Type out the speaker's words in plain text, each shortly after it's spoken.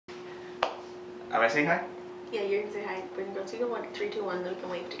Am I saying hi? Yeah, you're gonna say hi, boys and girls. You can 1, 3, 2, 1, then we can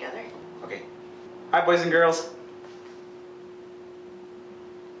wave together. Okay. Hi, boys and girls.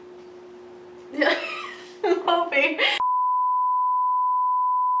 Yeah. I'm hoping.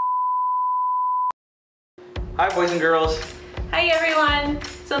 Hi, boys and girls. Hi everyone.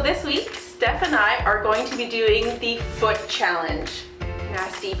 So this week, Steph and I are going to be doing the foot challenge.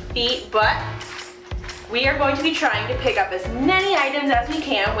 Nasty feet, but we are going to be trying to pick up as many items as we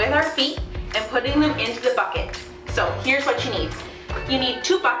can with our feet and putting them into the bucket. So here's what you need. You need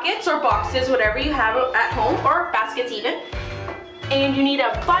 2 buckets or boxes, whatever you have at home, or baskets even. And you need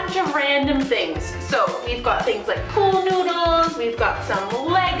a bunch of random things. So we've got things like pool noodles, we've got some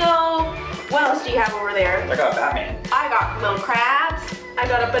Lego. What else do you have over there? I got Batman. I got little crabs, I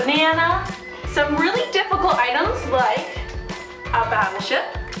got a banana, some really difficult items like a battleship.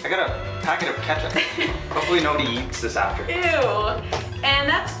 I got a packet of ketchup. Hopefully nobody eats this after. Ew. And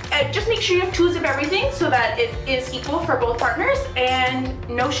that's, just make sure you have 2s of everything so that it is equal for both partners, and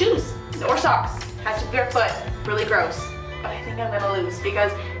no shoes or socks. Has to be barefoot, really gross. But I think I'm gonna lose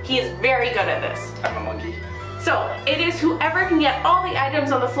because he is very good at this. I'm a monkey. So it is whoever can get all the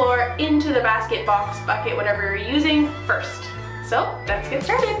items on the floor into the basket, box, bucket, whatever you're using first. So let's get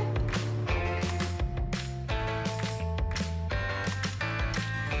started.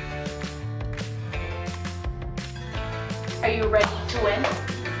 Are you ready to win?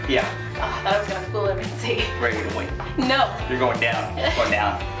 Yeah. Oh, I thought I was gonna fool him and say Ready to win. no. You're going down. Going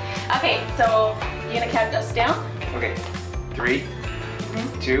down. Okay, so you're gonna count us down? Okay. 3,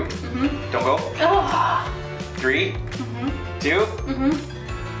 2, don't go. Oh. 3, 2,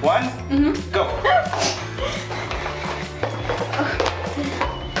 1, go.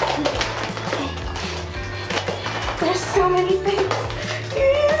 There's so many things.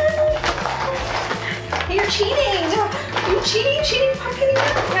 You're cheating. You're cheating, Pumpkin. I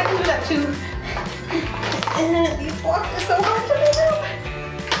can do that too. These blocks are so hard to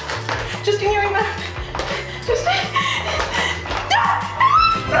move. Just hearing that. Just.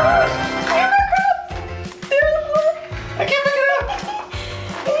 I can't pick it up.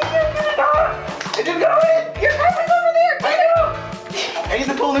 It didn't go in. Your crab is over there. Get it out. I need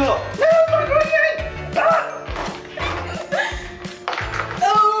the pool noodle. No, it's not going in.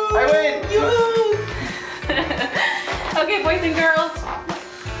 Oh, I win. You lose. Okay, boys and girls,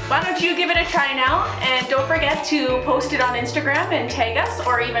 why don't you give it a try now, and don't forget to post it on Instagram and tag us,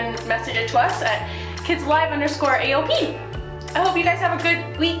 or even message it to us at kidslive_AOP. I hope you guys have a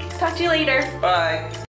good week. Talk to you later. Bye.